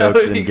 7? Chokes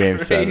That'd in be game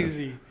crazy.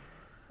 7.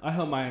 I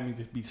hope Miami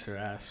just beats their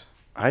ass.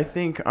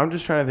 I'm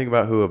just trying to think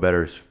about who a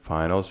better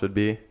finals would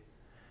be.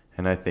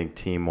 And I think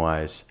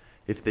team-wise,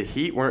 if the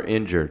Heat weren't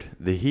injured,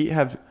 the Heat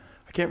have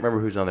 – I can't remember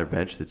who's on their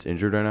bench that's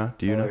injured right now.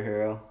 Do you know?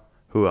 Hero.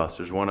 Who else?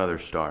 There's one other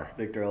star.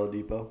 Victor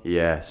Oladipo.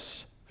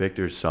 Yes.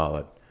 Victor's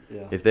solid.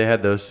 Yeah. If they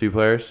had those two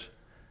players,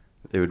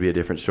 it would be a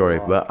different story.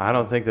 But I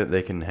don't think that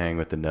they can hang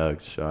with the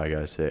Nugs. So I got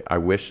to say, I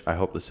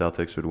hope the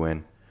Celtics would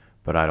win,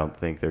 but I don't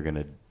think they're going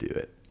to do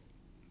it.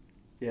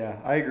 Yeah,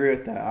 I agree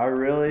with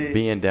that.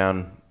 Being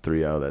down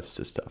 3-0, that's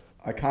just tough.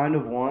 I kind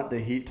of want the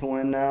Heat to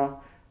win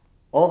now.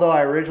 Although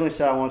I originally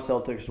said I want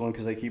Celtics to win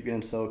because they keep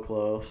getting so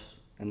close,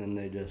 and then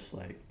they just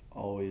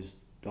always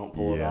don't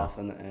pull it off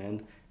in the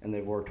end. And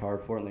they've worked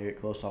hard for it, and they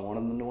get close. So I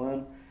wanted them to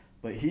win.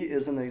 But Heat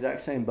is in the exact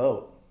same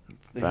boat.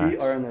 The Heat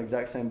are in the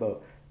exact same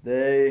boat.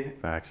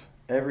 Facts.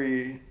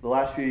 The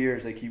last few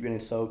years they keep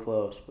getting so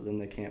close, but then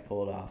they can't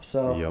pull it off.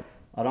 So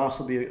I'd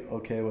also be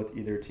okay with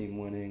either team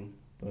winning,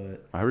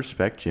 but I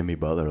respect Jimmy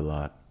Butler a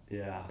lot.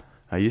 Yeah.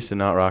 I used to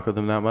not rock with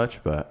him that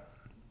much, but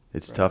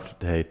it's tough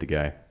to hate the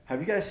guy.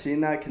 Have you guys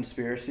seen that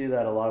conspiracy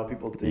that a lot of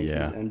people think he's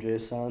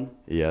MJ's son?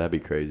 Yeah, that'd be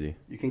crazy.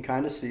 You can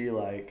kind of see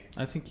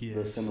I think he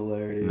the is.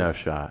 similarities. No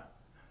shot.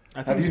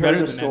 I think Have he's you better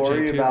heard the than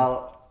story MJ too.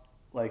 about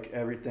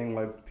everything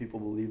why people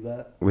believe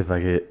that? With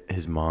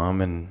his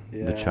mom and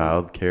the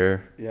child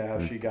care. Yeah,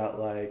 how she got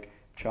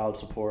child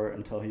support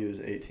until he was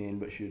 18,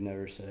 but she would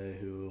never say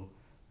who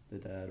the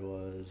dad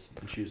was,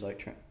 and she was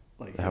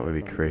that would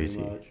be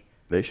crazy.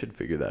 They should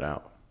figure that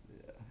out.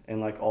 Yeah,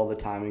 and all the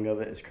timing of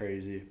it is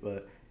crazy.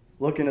 But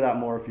look into that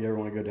more if you ever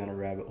want to go down a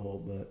rabbit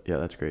hole. But yeah,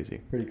 that's crazy.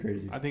 Pretty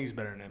crazy. I think he's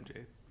better than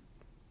MJ.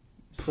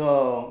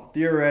 So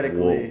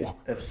theoretically,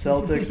 if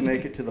Celtics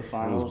make it to the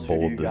finals, who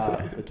do you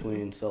got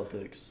between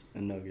Celtics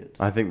and Nuggets?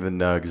 I think the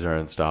Nugs are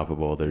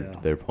unstoppable.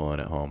 They're pulling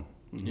it home.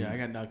 Mm-hmm. Yeah, I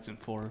got Nuggets in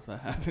 4 if that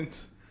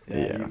happens.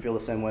 Yeah, you feel the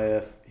same way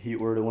if Heat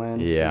were to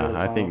win? Yeah,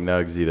 I think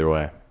Nugs either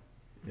way.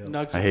 Yep.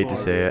 Nuggets I hate to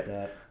say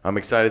it. I'm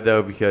excited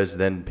though because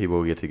then people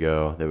will get to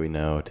go that we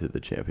know to the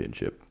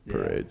championship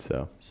parade.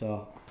 So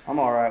I'm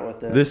all right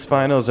with it. This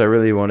finals, I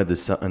really wanted the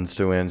Suns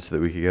to win so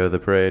that we could go to the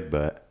parade,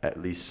 but at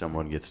least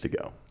someone gets to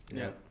go.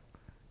 Yeah.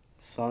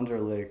 Suns or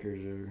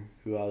Lakers are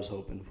who I was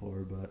hoping for,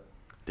 but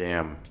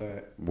damn. It's all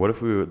right. What if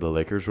the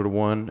Lakers would have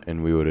won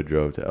and we would have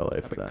drove to LA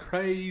for that?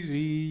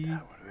 Crazy.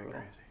 That would have been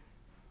crazy.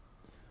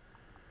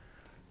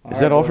 Is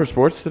that all for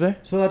sports today?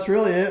 So that's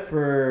really it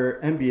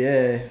for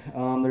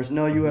NBA. There's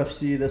no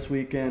UFC this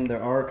weekend.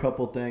 There are a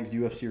couple things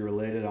UFC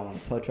related I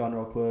want to touch on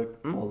real quick,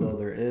 although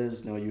there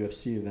is no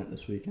UFC event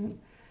this weekend.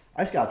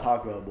 I just got to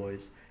talk about it,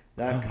 boys.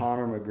 That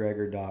Conor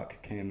McGregor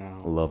doc came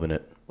out. Loving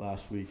it.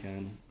 Last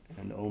weekend,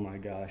 and oh my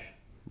gosh.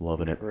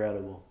 Loving it.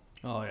 Incredible.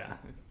 Oh, yeah.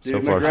 Dude,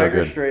 so far, McGregor so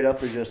good. straight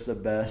up is just the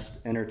best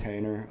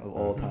entertainer of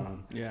all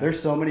time. Yeah. There's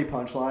so many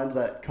punchlines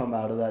that come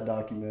out of that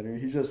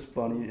documentary. He's just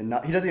funny, and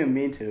he doesn't even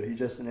mean to. He's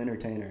just an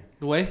entertainer.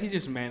 The way he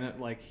just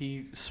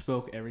he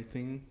spoke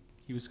everything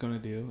he was going to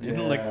do. Yeah.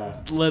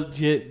 And,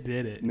 legit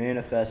did it.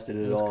 Manifested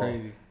it was all.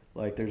 crazy.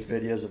 There's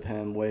videos of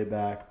him way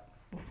back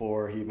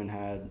before he even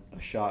had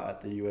a shot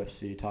at the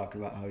UFC talking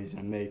about how he's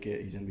going to make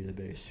it. He's going to be the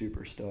biggest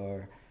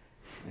superstar.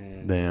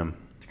 And damn.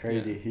 It's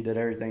crazy. Yeah. He did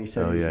everything he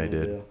said he was was going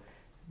to do.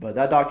 But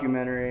that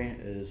documentary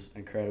is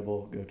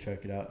incredible. Go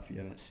check it out if you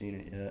haven't seen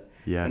it yet.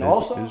 Yeah, and it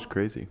also, is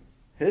crazy.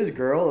 His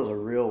girl is a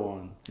real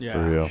one. Yeah.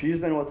 For real. She's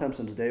been with him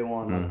since day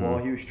one. While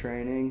he was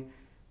training,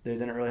 they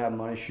didn't really have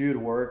money. She would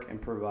work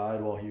and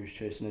provide while he was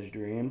chasing his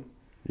dream.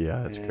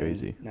 Yeah, that's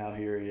crazy. Now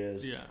here he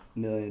is. Yeah.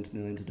 Millions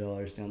of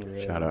dollars down the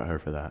road. Shout out her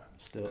for that.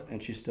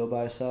 And she's still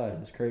by his side.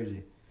 It's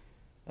crazy.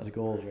 That's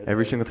goals right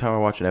Every there. single time I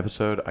watch an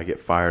episode, I get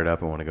fired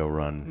up and want to go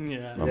run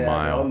a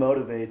mile. It'll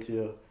motivate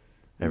you.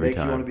 Every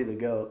makes time. you want to be the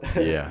GOAT.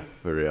 Yeah,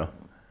 for real.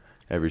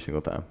 Every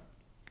single time.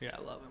 Yeah,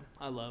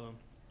 I love him.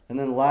 And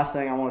then the last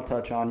thing I want to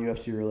touch on,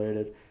 UFC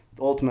related,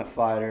 The Ultimate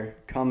Fighter,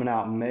 coming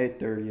out May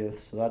 30th.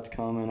 So that's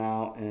coming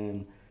out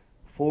in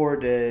 4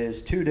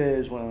 days, 2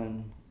 days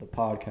when the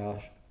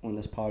podcast when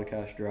this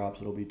podcast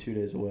drops, it'll be 2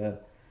 days away.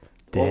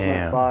 Damn.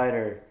 Ultimate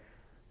Fighter,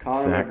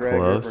 Conor That McGregor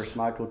close? versus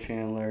Michael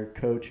Chandler,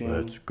 coaching.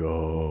 Let's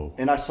go.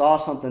 And I saw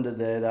something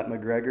today that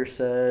McGregor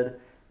said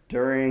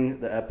during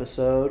the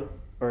episode,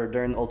 or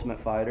during the Ultimate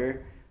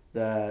Fighter,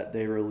 that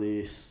they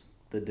release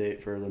the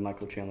date for the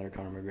Michael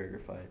Chandler-Conor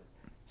McGregor fight.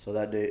 So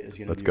that date is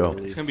going to Let's be go.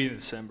 released. It's gonna be in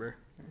December.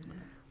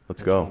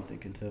 Let's That's go. what I'm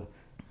thinking too.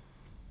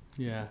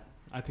 Yeah,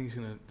 I think he's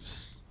gonna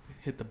just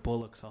hit the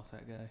bullocks off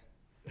that guy.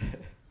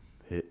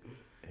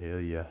 Hell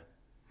yeah.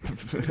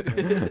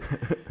 Yeah.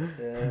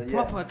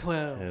 Proper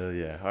 12. Hell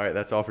yeah. All right,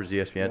 that's all for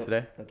ZSPN Yep,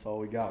 today. That's all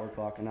we got. We're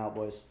clocking out,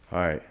 boys. All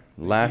right.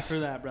 Thank Last you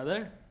for that,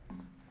 brother.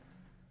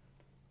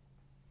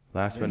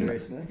 but Ray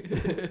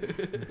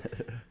Smith.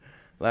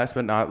 last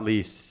but not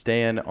least,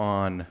 staying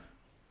on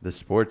the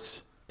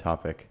sports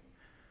topic,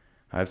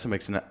 I have some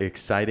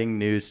exciting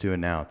news to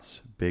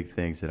announce. Big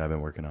things that I've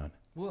been working on.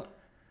 What?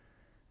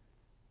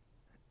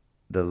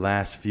 The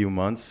last few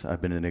months,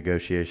 I've been in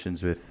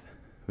negotiations with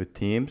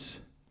teams,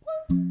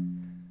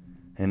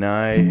 and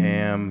I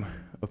am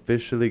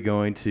officially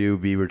going to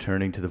be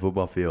returning to the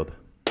football field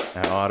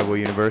at Ottawa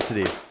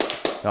University.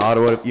 The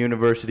Ottawa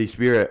University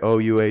Spirit,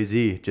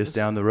 OUAZ, just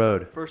down the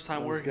road. First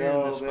time Let's we're hearing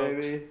go, this,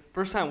 baby. folks.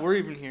 First time we're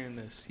even hearing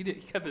this. He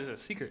kept this a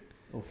secret.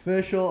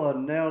 Official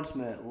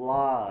announcement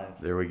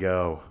live. There we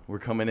go. We're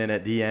coming in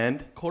at D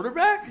end.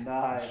 Quarterback?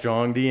 Nice.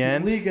 Strong D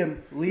end. League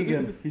him.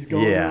 He's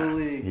going Yeah. to the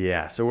league.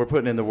 Yeah. So we're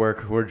putting in the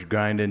work. We're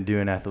grinding,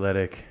 doing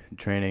athletic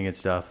training and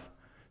stuff.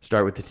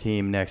 Start with the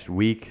team next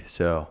week.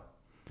 So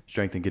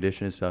strength and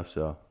conditioning stuff.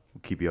 So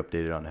we'll keep you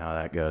updated on how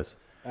that goes.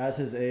 As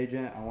his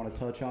agent, I want to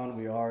touch on,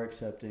 we are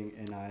accepting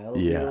NIL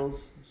Yeah.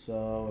 deals.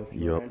 So if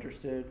you're Yup.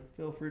 interested,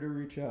 feel free to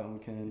reach out and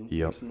we can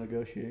Yup. do some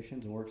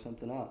negotiations and work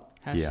something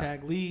out.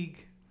 Hashtag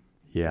league.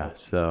 Yeah.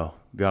 So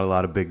got a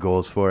lot of big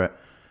goals for it.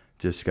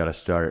 Just got to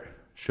start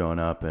showing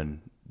up and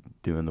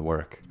doing the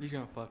work. He's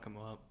going to fuck him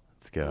up.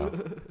 Let's go.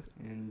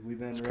 And we've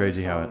been It's running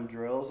crazy how some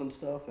drills and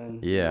stuff,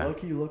 and Yeah.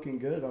 low-key looking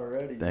good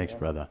already. Thanks, yeah.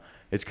 brother.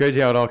 It's crazy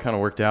how it all kind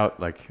of worked out.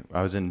 Like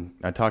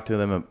I talked to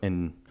them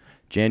in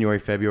January,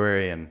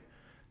 February, and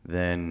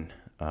then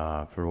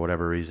for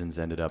whatever reasons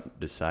ended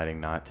up deciding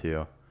not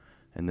to,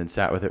 and then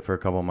sat with it for a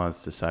couple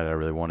months, decided I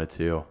really wanted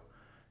to,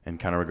 and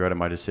kind of regretted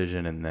my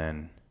decision, and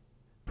then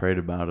prayed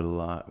about it a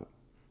lot,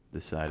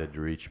 decided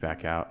to reach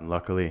back out, and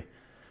luckily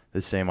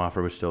the same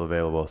offer was still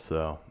available,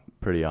 so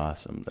pretty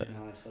awesome. Nice,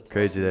 that's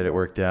Crazy awesome. that it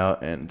worked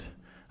out, and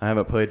I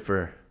haven't played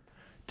for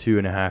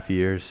 2.5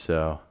 years,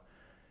 so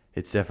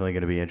it's definitely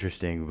going to be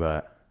interesting,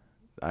 but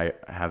I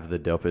have the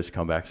dopest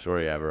comeback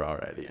story ever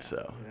already,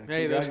 so Yeah,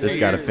 Hey, those just 2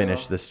 got to years,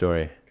 finish the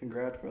story.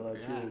 Congrats, bro.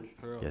 That's Yeah, huge.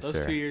 for real. Yes, Those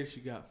sir. 2 years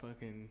you got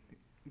fucking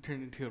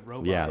turned into a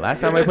robot. Yeah, last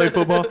time I played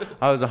football,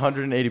 I was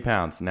 180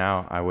 pounds.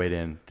 Now I weighed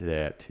in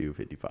today at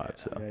 255,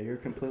 so Yeah, you're a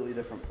completely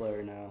different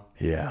player now.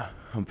 yeah,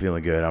 I'm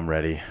feeling good. I'm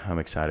ready. I'm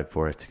excited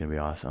for it. It's going to be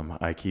awesome.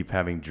 I keep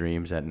having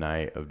dreams at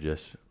night of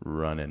just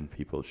running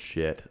people's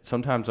shit.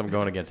 Sometimes I'm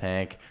going against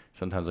Hank.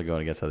 Sometimes I'm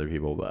going against other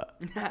people,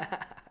 but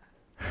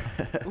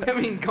I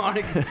mean, gone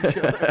against each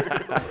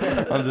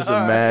other. I'm just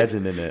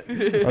imagining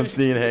it. I'm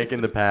seeing Hank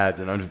in the pads,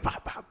 and I'm just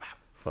pop, pop, pop,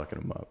 fucking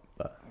him up.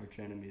 But Arch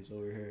enemies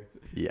over here.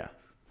 yeah,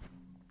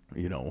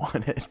 you don't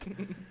want it.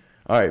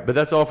 All right, but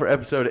that's all for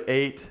episode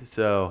 8.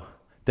 So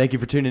thank you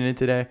for tuning in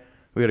today.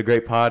 We had a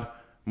great pod.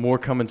 More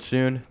coming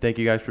soon. Thank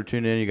you guys for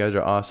tuning in. You guys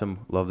are awesome.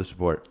 Love the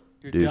support.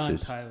 You're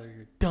Deuces. done, Tyler.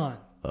 You're done.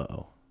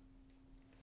 Uh-oh.